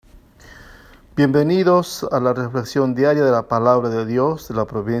Bienvenidos a la reflexión diaria de la Palabra de Dios de la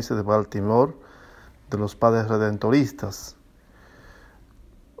provincia de Baltimore, de los Padres Redentoristas.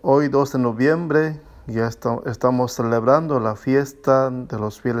 Hoy 2 de noviembre ya estamos celebrando la fiesta de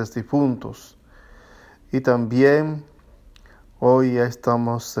los Fieles Difuntos. Y también hoy ya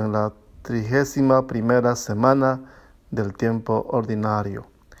estamos en la 31ª semana del tiempo ordinario.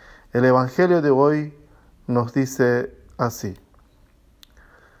 El Evangelio de hoy nos dice así.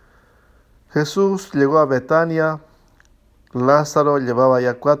 Jesús llegó a Betania. Lázaro llevaba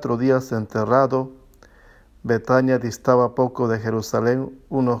ya 4 días enterrado. Betania distaba poco de Jerusalén,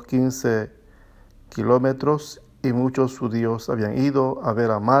 unos 15 kilómetros, y muchos judíos habían ido a ver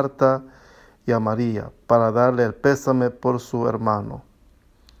a Marta y a María para darle el pésame por su hermano.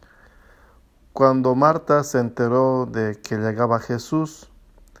 Cuando Marta se enteró de que llegaba Jesús,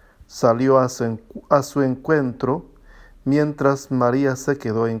 salió a su encuentro, mientras María se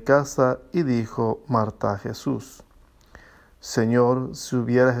quedó en casa, y dijo Marta a Jesús: Señor, si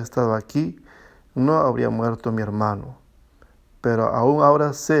hubieras estado aquí, no habría muerto mi hermano. Pero aún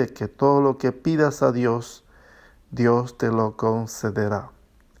ahora sé que todo lo que pidas a Dios, Dios te lo concederá.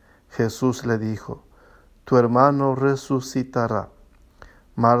 Jesús le dijo: Tu hermano resucitará.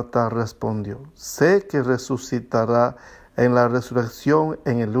 Marta respondió: Sé que resucitará en la resurrección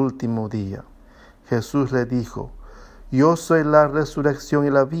en el último día. Jesús le dijo: Yo soy la resurrección y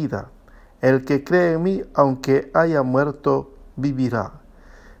la vida. El que cree en mí, aunque haya muerto, vivirá.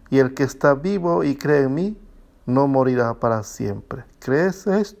 Y el que está vivo y cree en mí, no morirá para siempre. ¿Crees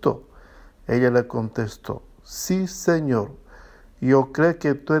esto? Ella le contestó: Sí, Señor. Yo creo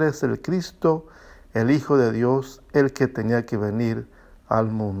que tú eres el Cristo, el Hijo de Dios, el que tenía que venir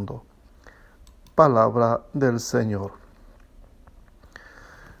al mundo. Palabra del Señor.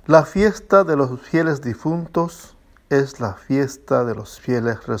 La fiesta de los fieles difuntos es la fiesta de los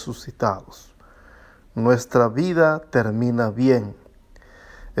fieles resucitados. Nuestra vida termina bien.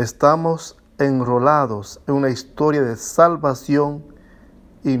 Estamos enrolados en una historia de salvación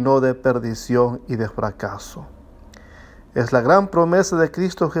y no de perdición y de fracaso. Es la gran promesa de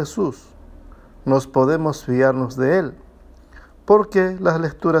Cristo Jesús. Nos podemos fiarnos de Él, porque las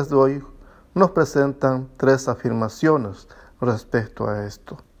lecturas de hoy nos presentan 3 afirmaciones respecto a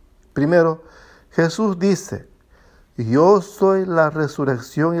esto. Primero, Jesús dice: Yo soy la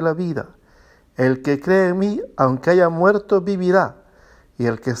resurrección y la vida. El que cree en mí, aunque haya muerto, vivirá. Y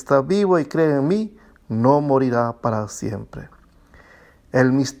el que está vivo y cree en mí, no morirá para siempre.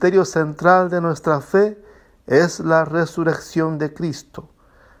 El misterio central de nuestra fe es la resurrección de Cristo.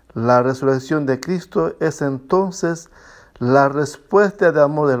 La resurrección de Cristo es entonces la respuesta de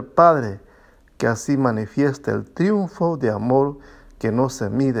amor del Padre, que así manifiesta el triunfo de amor que no se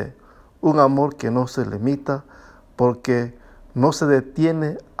mide, un amor que no se limita, porque no se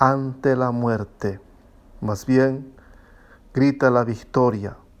detiene ante la muerte, más bien grita la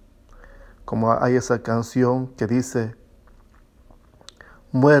victoria. Como hay esa canción que dice: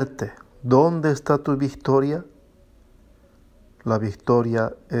 Muerte, ¿dónde está tu victoria? La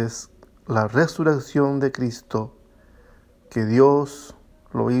victoria es la resurrección de Cristo, que Dios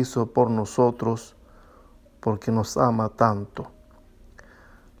lo hizo por nosotros porque nos ama tanto.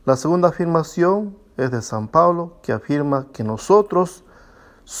 La segunda afirmación es de San Pablo, que afirma que nosotros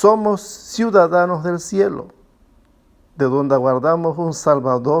somos ciudadanos del cielo, de donde aguardamos un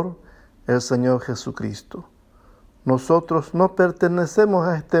Salvador, el Señor Jesucristo. Nosotros no pertenecemos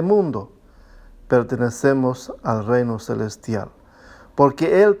a este mundo, pertenecemos al reino celestial,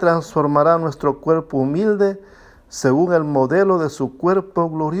 porque Él transformará nuestro cuerpo humilde según el modelo de su cuerpo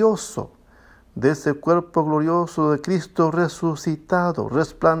glorioso, de ese cuerpo glorioso de Cristo resucitado,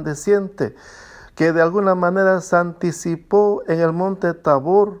 resplandeciente, que de alguna manera se anticipó en el monte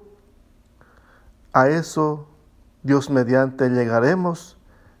Tabor. A eso, Dios mediante, llegaremos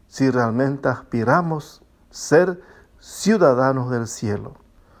si realmente aspiramos ser ciudadanos del cielo.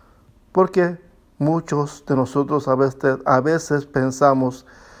 Porque muchos de nosotros a veces pensamos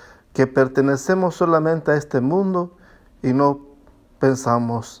que pertenecemos solamente a este mundo y no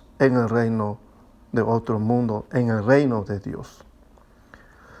pensamos en el reino de otro mundo, en el reino de Dios.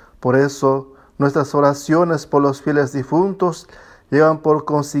 Por eso, nuestras oraciones por los fieles difuntos llevan por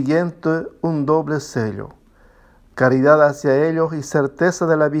consiguiente un doble sello: caridad hacia ellos y certeza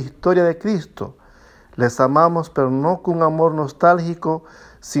de la victoria de Cristo. Les amamos, pero no con amor nostálgico,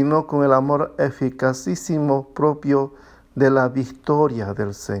 sino con el amor eficacísimo propio de la victoria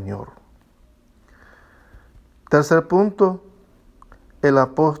del Señor. Tercer punto, el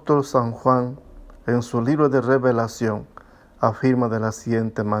apóstol San Juan, en su libro de Revelación, afirma de la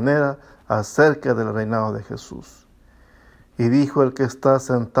siguiente manera acerca del reinado de Jesús: Y dijo el que está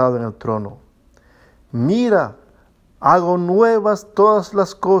sentado en el trono: Mira, hago nuevas todas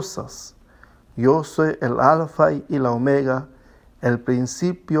las cosas. Yo soy el Alfa y la Omega, el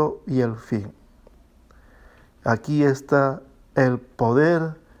principio y el fin. Aquí está el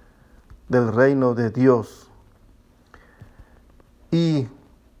poder del reino de Dios. Y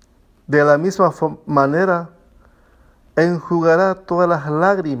de la misma manera enjugará todas las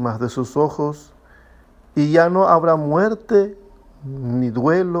lágrimas de sus ojos, y ya no habrá muerte, ni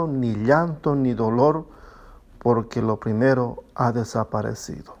duelo, ni llanto, ni dolor, porque lo primero ha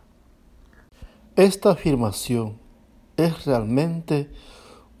desaparecido. Esta afirmación es realmente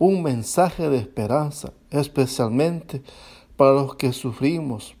un mensaje de esperanza, especialmente para los que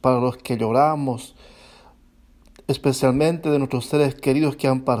sufrimos, para los que lloramos, especialmente de nuestros seres queridos que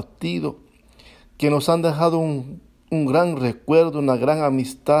han partido, que nos han dejado un gran recuerdo, una gran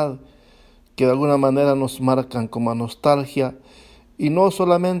amistad, que de alguna manera nos marcan como nostalgia. Y no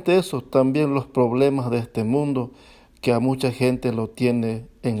solamente eso, también los problemas de este mundo, que a mucha gente lo tiene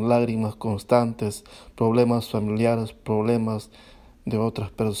en lágrimas constantes, problemas familiares, problemas de otras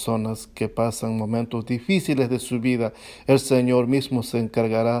personas que pasan momentos difíciles de su vida. El Señor mismo se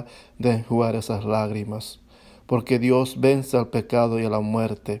encargará de enjugar esas lágrimas, porque Dios vence al pecado y a la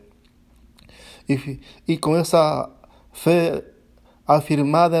muerte. Y con esa fe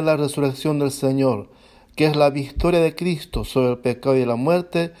afirmada en la resurrección del Señor, que es la victoria de Cristo sobre el pecado y la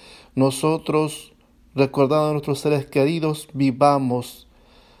muerte, nosotros, recordando a nuestros seres queridos, vivamos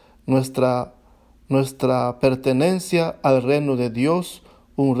nuestra pertenencia al reino de Dios,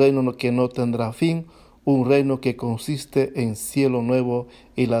 un reino que no tendrá fin, un reino que consiste en cielo nuevo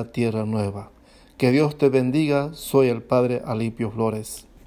y la tierra nueva. Que Dios te bendiga. Soy el Padre Alipio Flores.